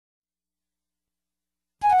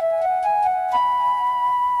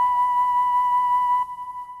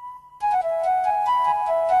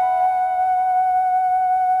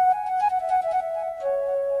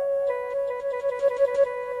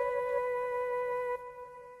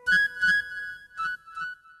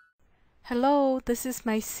Hello, this is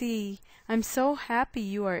my C. I'm so happy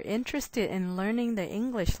you are interested in learning the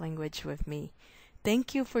English language with me.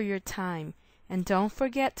 Thank you for your time, and don't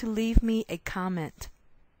forget to leave me a comment.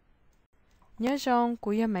 Nhớ rằng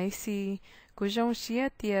Qhia mấy si, Qhia trong xía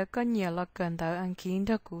tia có nhiều là cần đợi ăn kiến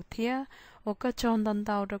đó cụ thía, hoặc có trong đàn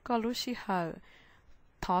đầu đó có lúc xí hở.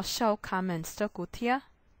 Thó show comments đó cụ thía.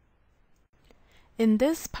 In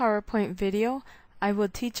this PowerPoint video, I will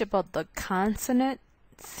teach about the consonant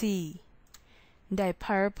C. Đại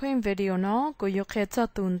PowerPoint video nó có yêu cầu cho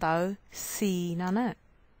tuần tới C nó nè.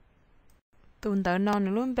 Tuần tới nó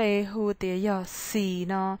luôn bề hữu tiệt ya C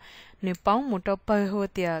nó, nếu bóng một đầu bề hữu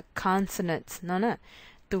tiệt consonants nó nè.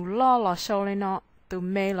 Tu lo là sau lên nó, tu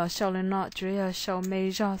mê là sau lên nó, chủ yếu sau mê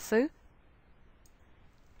ra xứ.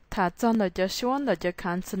 Thà chọn được cho xuống được cho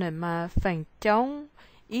consonant mà phản chống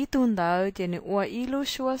ý tuần tới chỉ nếu qua ý lúc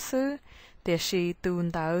xuống xứ, thì是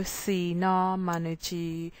tuần tới C nó mà nếu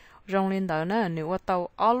chỉ rong lên đó nè, nếu qua tàu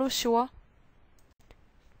ở lúc xua,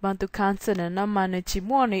 bằng tu consonant nó mà nếu chỉ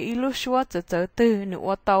mua nếu lúc xuaจะเจอ từ nếu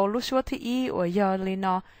qua tàu lúc xua thì ý ở giờ lên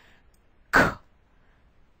nó k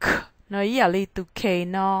k nó ý là lên tu k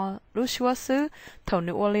nó lúc xua xứ, thầu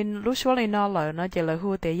nếu qua lên lúc xua lên nó là nó chỉ là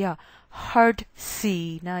hữu để giờ hard c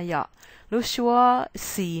nó giờ lúc xua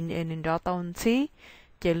c nên đó tàu chỉ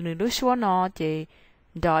chỉ nếu lúc xua nó chỉ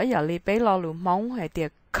đó giờ lên bé lo lù móng hay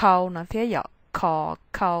tiệt câu nó phía giờ call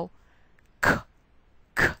câu k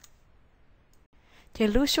k chỉ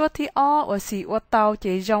lúc xua thì o và si và tàu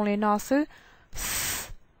chỉ dòng lên nó xứ s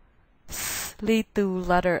s li từ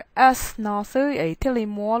letter s nó xứ ấy thì li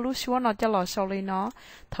mua lúc xua nó cho là sau lên nó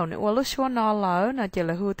thầu nữa lúc xua nó lỡ nó chỉ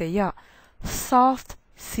là hư thế giờ soft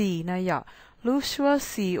c này giờ lúc xua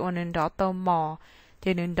c ở nên đó tàu mò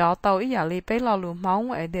chỉ nên đó tàu ý giờ li bé lo lùm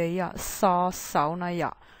móng ở đây giờ so sáu này giờ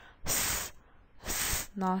s s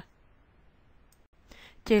nó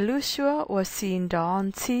chỉ lúc xưa我心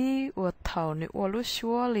中起我头呢我lúc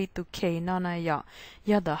xưa li tu k nó này ya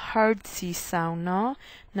ya the hard c sound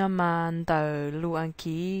nó mà từ lu ăn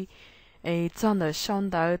kỹ ấy trong the song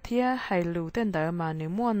đầu thì hay lu tên đầu mà nếu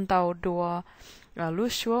muốn đầu đua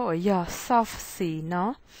lúc xưa ở ya soft c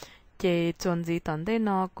nó chỉ chuẩn gì tận đây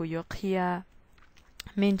nó của yo kia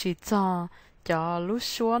mình chỉ cho lúc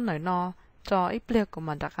xưa này nó cho ít liệt của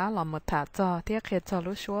mình đã khá là một thả cho thì khi cho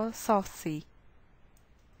lúc xưa soft c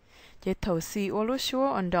chỉ thầu si ô lúc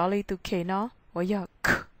xưa anh đó li tu k nó, và giờ k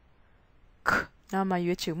k nó mà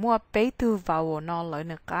yêu chữ mua bé tu vào nó lại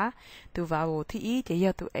nữa cả, tu vào thì ý chỉ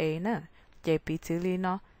giờ tu a nè, chỉ bị chữ li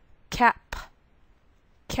nó cap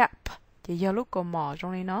cap chỉ giờ lúc có mỏ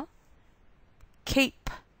trong li nó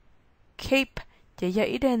cape cape chỉ giờ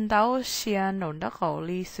ít đèn đáo xia nổn đắc khẩu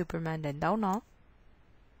li Superman đèn đáo nó.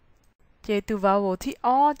 Chỉ tu vào thì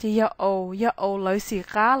o chỉ giờ o lấy xì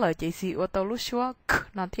cá lại chỉ xì ô tô lúc xưa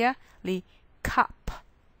k nó thế li cup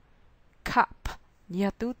cup giờ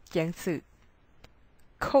tu dạng sự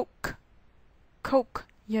coke coke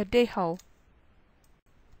giờ đây hậu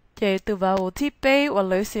chỉ tu vào thì bé và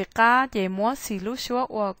lấy xì cá chỉ mua xì lúc xưa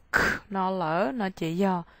và k nó lỡ nó chỉ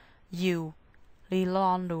giờ you li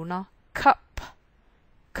lon đủ nó cup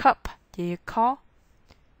cup chỉ có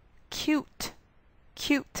cute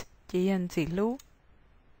cute chỉ nhận gì lu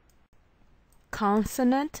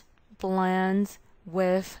consonant blends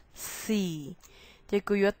with c chỉ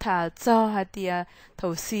cứ yêu thà cho hai tia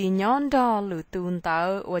thầu c nhón đo lử tuôn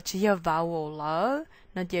tao và chỉ yêu vào lỡ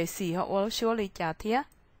nó chỉ c họ ở số li trả thế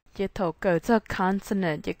chỉ thầu cỡ cho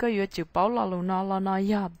consonant chỉ có yêu chữ bảo là nó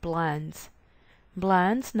ya blends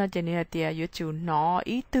blends nó chỉ này tia yêu chữ nó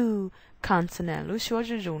ý từ consonant lu số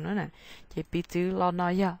chữ dùng nữa nè chỉ bị chữ là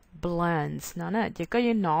nó ya blends nó nè chỉ có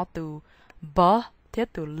yêu nó từ b thế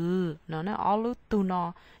từ l nó nè ở lu từ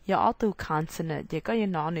nó ya ở từ consonant chỉ có yêu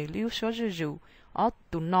nó này lu số chữ dùng ở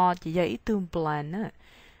từ nó chỉ ya ý từ blend nè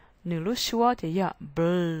nếu lu số chỉ ya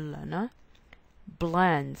bl nó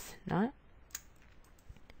blends nó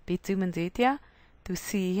bị chữ mình gì thế từ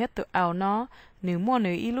c hết từ ao nó nếu mua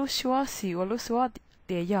nếu ý lu số c ở lu số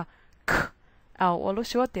thì ya k ao ở lu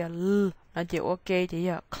số thì l nó chỉ ok chỉ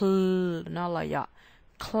ya cl nó là ya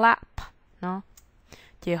clap nó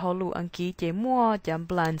chỉ họ lu ăn kỹ chỉ mua chấm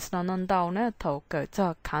blends nó non đầu nữa thầu cỡ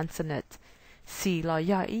cho consonant c là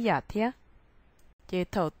ya ý giả thế chỉ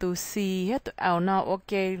thầu từ c hết từ ao nó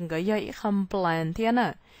ok người ya ý không blend thế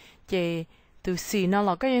nè chỉ từ c nó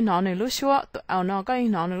là cái nó này lúc xưa từ ao nó cái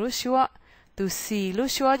nó này lúc xưa từ c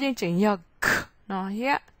lúc xưa chính chính ya k nó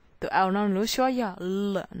hết từ ao nó lúc xưa ya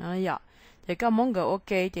l nó ya chỉ có món người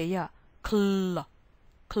ok chỉ ya cl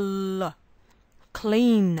cl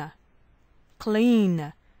clean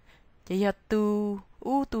clean chỉ là tu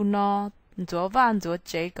u tu nó左弯左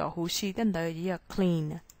这个呼吸等等也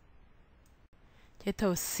clean chế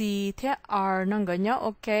thầu C thiab R nó gọi nhớ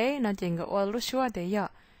ok nó chỉ gọi ô lúc xua để ya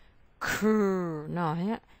nó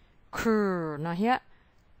hả nó hả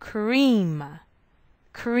cream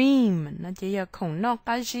nó chỉ là không nó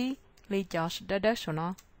cái gì lý do sẽ đỡ số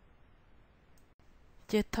nó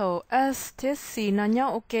chế thầu S thiab C nó nhớ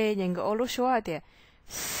ok nhưng gọi ô lúc xua để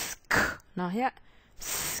nó hả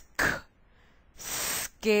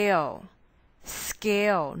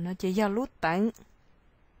scale nó chỉ là lúc tánh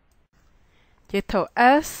chế thầu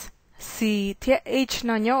S C thiab H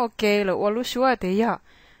nó nhớ ok là ô lúc xua để ya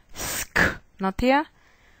nó thiab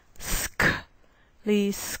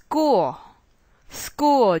li school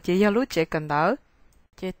chỉ là lúc chế cần đó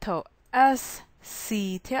chế thầu S C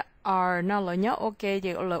thiab R nó là nhớ ok chế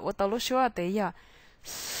là ô tô lúc xua để ya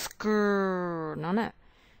school nó nè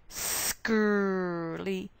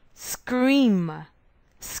li scream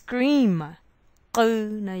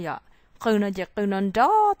cư này ya cư nó chỉ cư nó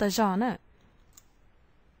đó ta cho nè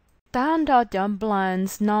tan đó chọn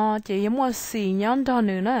blinds nó chỉ giống một xì nhón đó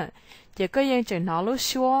nữa nè chỉ có những chuyện nó lúc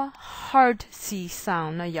xua hard xì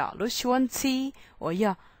sound nó ya lúc xua chi or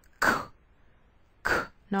ya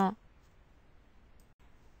no.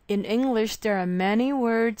 In English, there are many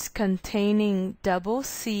words containing double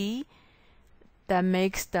C that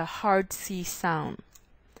makes the hard C sound.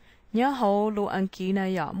 Nhớ hậu lu ăn kỹ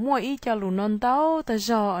này ya mua ít cho lu non đau ta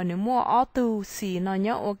cho anh mua ở tu C nó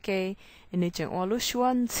nhớ ok anh chuyện ở lu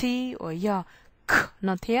xuân chi or ya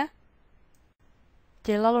nó thế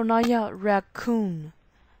chỉ là lu nói ya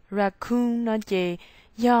raccoon nó chỉ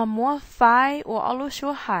ya mua phai ở lu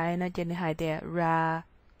xuân hải nó chỉ hải để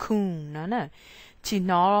raccoon nó nè chỉ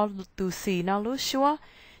nó tu C nó lu xuân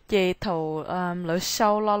chỉ thầu lỡ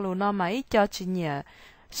sau lo lu nó mấy cho chỉ nhẹ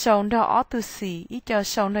sau đó ở từ xì ít cho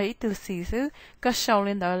sau đó ít từ xì xứ có sau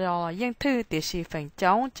lên đó là yên thư để xì phản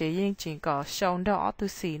chống chỉ yên chỉ có sau đó ở từ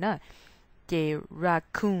xì nữa chỉ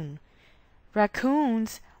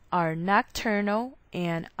raccoons are nocturnal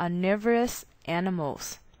and omnivorous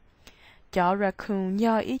animals cho raccoon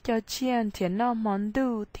do ít cho chiên thì nó món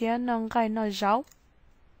đồ thì nó gai nó rau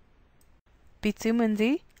bị chữ mình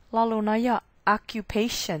gì lo luôn nói là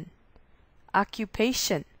occupation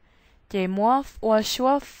chỉ mua và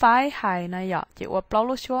số phải hay này ya chỉ và bao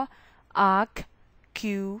lâu số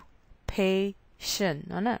occupation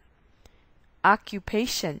nó nè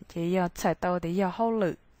occupation chỉ ya chạy tàu để ya hậu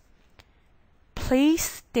lự please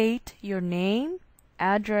state your name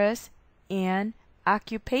address and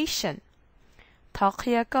occupation thọ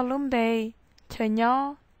kia có lùm bề chờ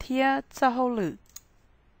nhau thia cho hậu lự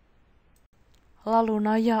la lu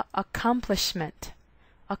nói ya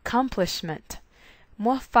accomplishment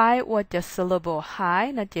mua phải và the syllable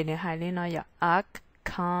high nó chỉ là hai lên nói là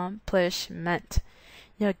accomplishment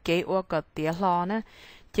nhớ kỹ và có tiếng lo nè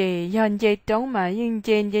chỉ nhân dây trống mà nhân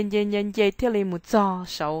dây theo lý một giờ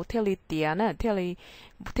sáu theo lý tiếng nè theo lý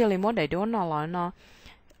mỗi đại đó nó là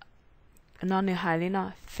nó này hai lên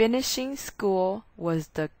nó finishing school was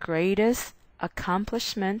the greatest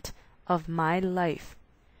accomplishment of my life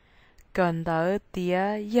gần đó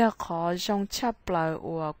tía giờ khó trong chấp lại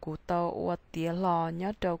của cụ tàu và tía lo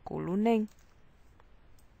nhớ đầu cụ luôn nên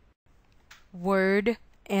word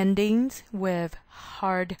endings with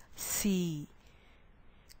hard C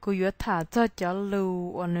cụ yếu thả cho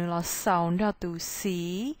lưu và nữa là sound ra từ C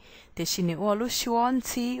để xin nữa lúc xuân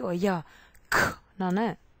C và giờ nó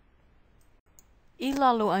nè ít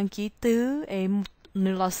là lưu anh ký tứ em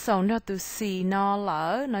nếu là sound ra từ C nó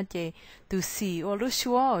lỡ nó chỉ từ C ở lúc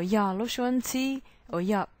xua ở ya lúc xuân chi ở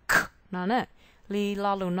ya nó nè li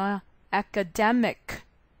la lu nó academic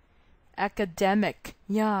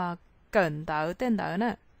ya cần đỡ tên đỡ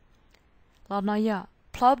nè là nó ya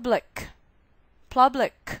public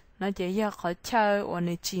nó chỉ ya khó chơi ở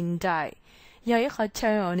nơi chính đại ya ít khó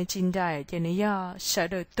chơi ở nơi chính đại chỉ này ya sợ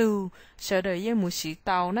đời yên một sĩ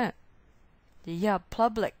tàu nè chỉ ya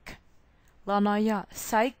public là nó ya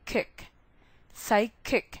psychic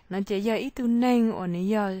nó chỉ ya ít tu nên ở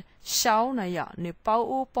này ya sáu này ya nếu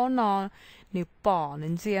bao nó nếu bỏ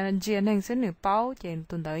nên chia nên sẽ nếu bao chỉ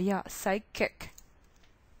tuần tới ya psychic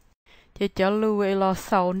chỉ cho lưu là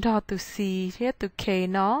sau đó tu C thế tu K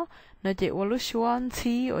nó chỉ ở lúc xuân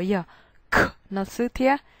chi ở ya nó sự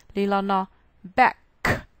thế li là nó back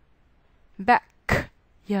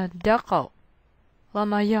ya double là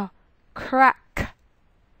nó ya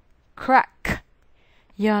crack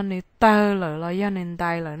ya này tơ lại là ya nên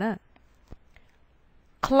tay lại nè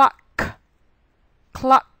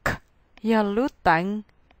clock ya lút tạnh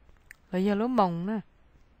là ya lút mông nè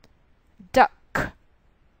duck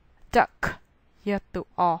ya tụ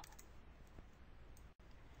o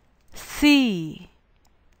C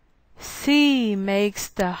C makes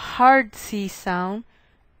the hard C sound,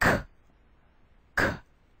 k, k,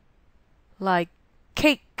 like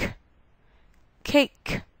cake,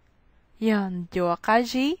 cake. Yan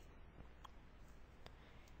joakaji.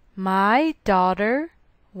 My daughter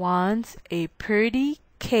wants a pretty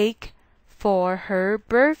cake for her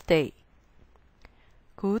birthday.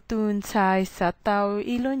 Cú tuần sai sa tao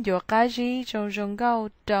ilun joakaji trong rong gao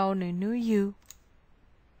trao nữ nữ yu.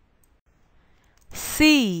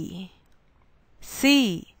 C, C,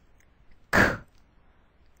 k,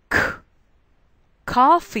 k,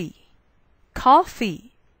 coffee, coffee.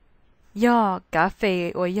 Ya cà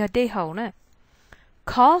phê or ya đê hậu nè.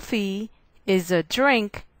 Coffee is a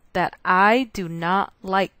drink that I do not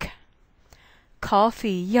like.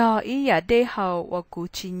 Coffee ya ý ya đê hậu or cú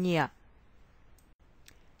chi nhia.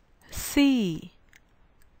 C,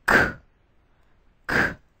 k,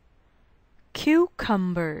 k,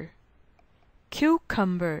 cucumber,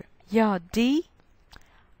 cucumber. Ya D,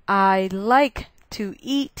 I like to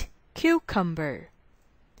eat cucumber.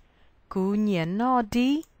 Cú nhien no D.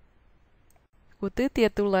 Cú tứ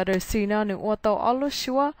tiệt tu letter C nó nữ ô tô ở lúc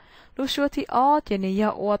xua thì ó chỉ này ya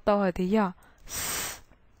ô tô hay thì ya s,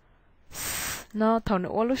 s. Nó thầu nữ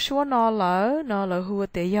ô lúc xua nó lỡ hùa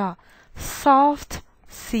thì ya soft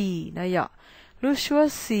C nó ya lúc xua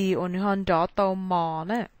C ôn hơn đó tàu mò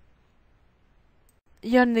nè.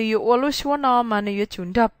 Giờ nữ ô lúc xua nó mà nữ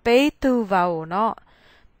chúng ta bê tu vào nó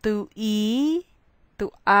tu ý tu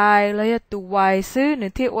ai là tu Y sư nữ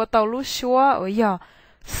thì ô tô lúc xua ở ya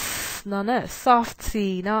nó nè soft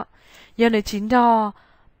C nó giờ này chính đó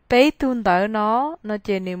bê tuôn tới nó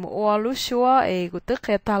chỉ niệm ô lúc xua ấy của tức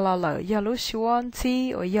là ta là lợi giờ lúc xua C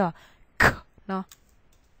ở giờ k nó.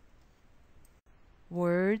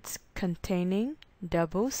 Words containing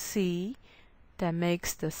double C that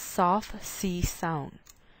makes the soft C sound.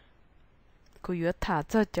 Cô yếu thả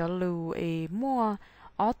cho lưu ấy mua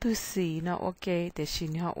ở tu C nó ok để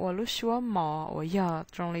xin họ ô lúc xua mò ở giờ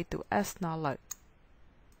trong lý tu S nó lợi.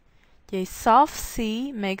 The soft C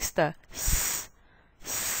makes the s,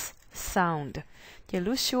 s sound. The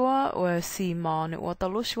lúc xua or C mò nữa or the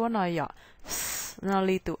lúc xua nó ya s nó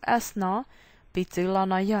li tu S nó bị chữ lo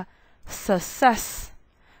nó ya success.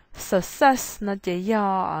 Success nó chỉ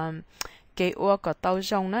ya cái or có tao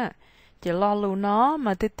rong nè. Chỉ lo lu nó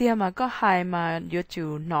mà tiếp theo mà có hai mà yếu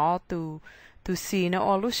chủ nó tu C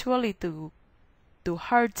nó or lúc xua li tu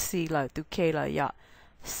hard C là tu K là ya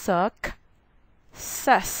suck.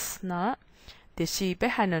 Success nó thì chỉ biết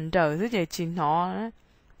hai lần đầu thứ gì chỉ nó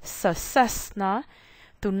success nó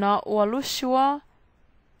tụi nó ô lúc xua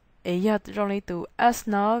ấy giờ trong này tụi S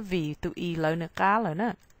nó vì tụi Y lợi nữa cá lợi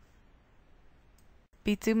nè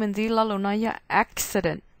bị chữ mình gì lo luôn nói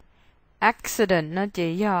accident accident nó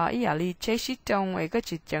chỉ giờ ý là li chế sĩ trong ấy có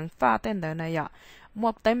chỉ chẳng pha tên đời này giờ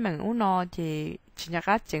một tay mình uống nó chỉ nhà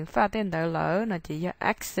cá chẳng pha tên đời lỡ nó chỉ giờ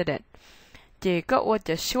accident chỉ có ô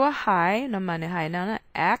chữ xóa hải nó mà này hải nó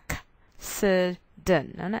accident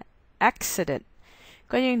nó accident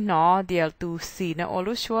có những nó điều từ C nó ô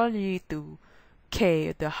lúc xóa như từ K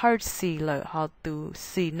từ hard C là họ từ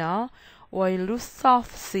C nó ô lúc soft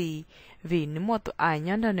C vì nó một từ ai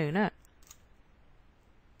nhá đó nữa nè.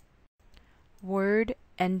 Word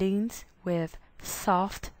endings with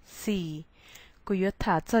soft C. Cô yếu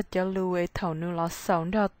thả cho lưu ấy thầu nữ là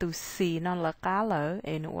sống đó từ C nó là cá lỡ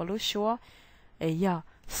ấy nó ô lúc xóa ấy giờ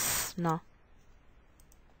nó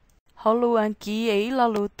họ lưu anh ký ấy là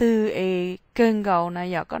lưu từ ấy cơn gầu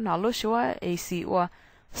này giờ có nó lúc xóa ấy xì qua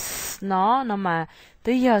nó mà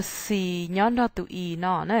tới giờ xì nhón đó tụ Y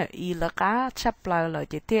nó nè Y là cá chấp lại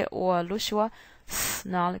chỉ tiếc qua lúc xóa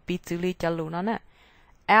nó bị xử lý cho lưu nó nè.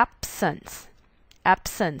 Absence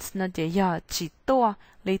absence nó chỉ giờ chỉ tua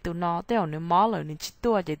lấy tụ nó theo nữa mó lời nên chỉ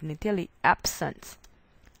tua chỉ nên theo lấy absence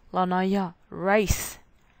là nó giờ race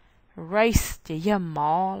race chỉ giờ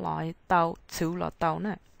mỏ lại tàu chữ là tàu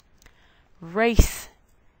nè. Race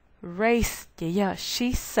race chỉ giờ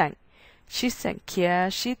she sang kia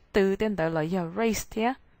she từ tên tới là giờ race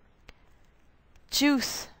thế.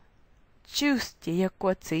 Juice juice chỉ giờ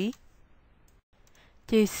quả gì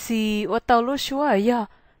chỉ si ở tàu lúc xưa ở giờ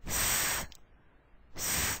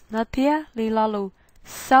nó thế li la lu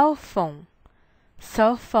cell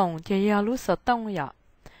phone chỉ giờ lúc sợ tông giờ.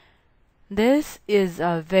 This is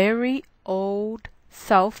a very old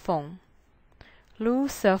cell phone. Lu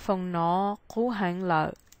cell phone nó cũ hẳn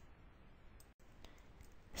lợ.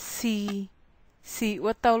 C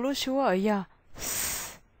ở tàu lúc xưa ở giờ.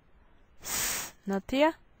 Nó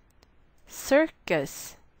thế.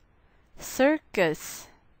 Circus.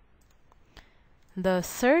 The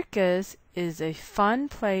circus is a fun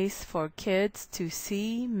place for kids to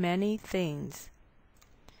see many things.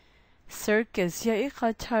 Circus giờ ít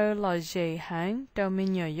khó chơi là gì hẳn đâu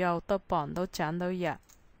mình nhờ dâu tao bọn tao chán đâu dạ.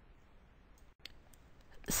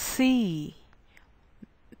 See.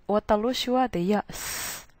 What tao lúc xưa thì dạ.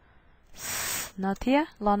 Nó thía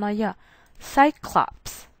là nó dạ.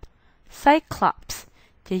 Cyclops. Cyclops.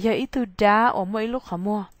 Chỉ giờ ít tu đá ở mỗi lúc hả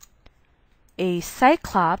mua. A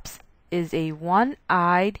cyclops is a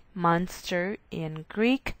one-eyed monster in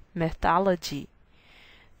Greek mythology.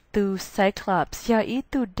 Tu Cyclops giờ ít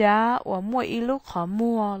tu đá ở mỗi lúc họ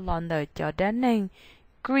mua lòn đời cho đá nền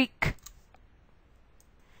Greek.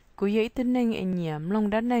 Cú giờ ít nền ở nhà lông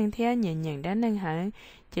đá nền thế nhẹ nhàng đá nền hả?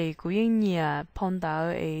 Chỉ cú giờ nhà phong tạo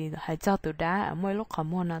hay cho tu đá ở mỗi lúc họ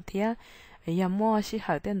mua nó thế. Giờ mua chỉ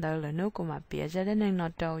hỏi tên đời là nếu của mà bịa ra đá nền nó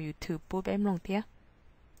đâu YouTube bút em lông thế.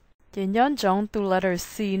 Chỉ nhớ trong tu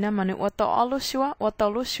letter C nè mà nếu ở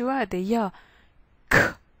lúc xưa thì giờ k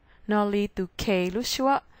nó li tu K lúc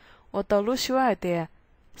xưa. 我到路说还得，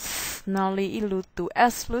哪里一路读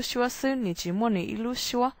S 路说是你只么你一路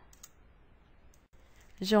说。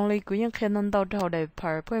trong lý cũng khen non đầu đầu để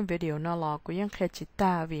PowerPoint video nó là cũng khen chỉ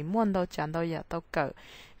ta vì muốn đâu chẳng đâu giờ đâu cỡ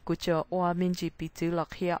cũng cho qua mình chỉ bị chữ là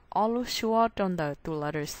khi ở lúc xưa trong đời tu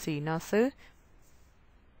letter C nó xứ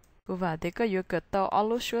cũng vậy thì có yêu cầu tao ở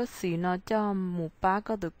lúc xưa C nó cho một ba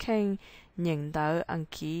có được khen nhận đỡ ăn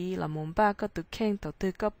kỹ là một ba có được khen đầu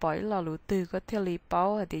tư có bảy là lũ tư có theo lý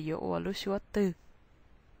báo thì yêu ở lúc xưa tư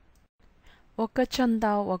我个真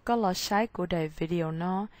到我个老晒过的 video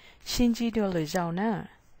呢，先知道了绕呢。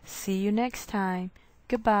See you next time.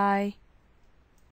 Goodbye.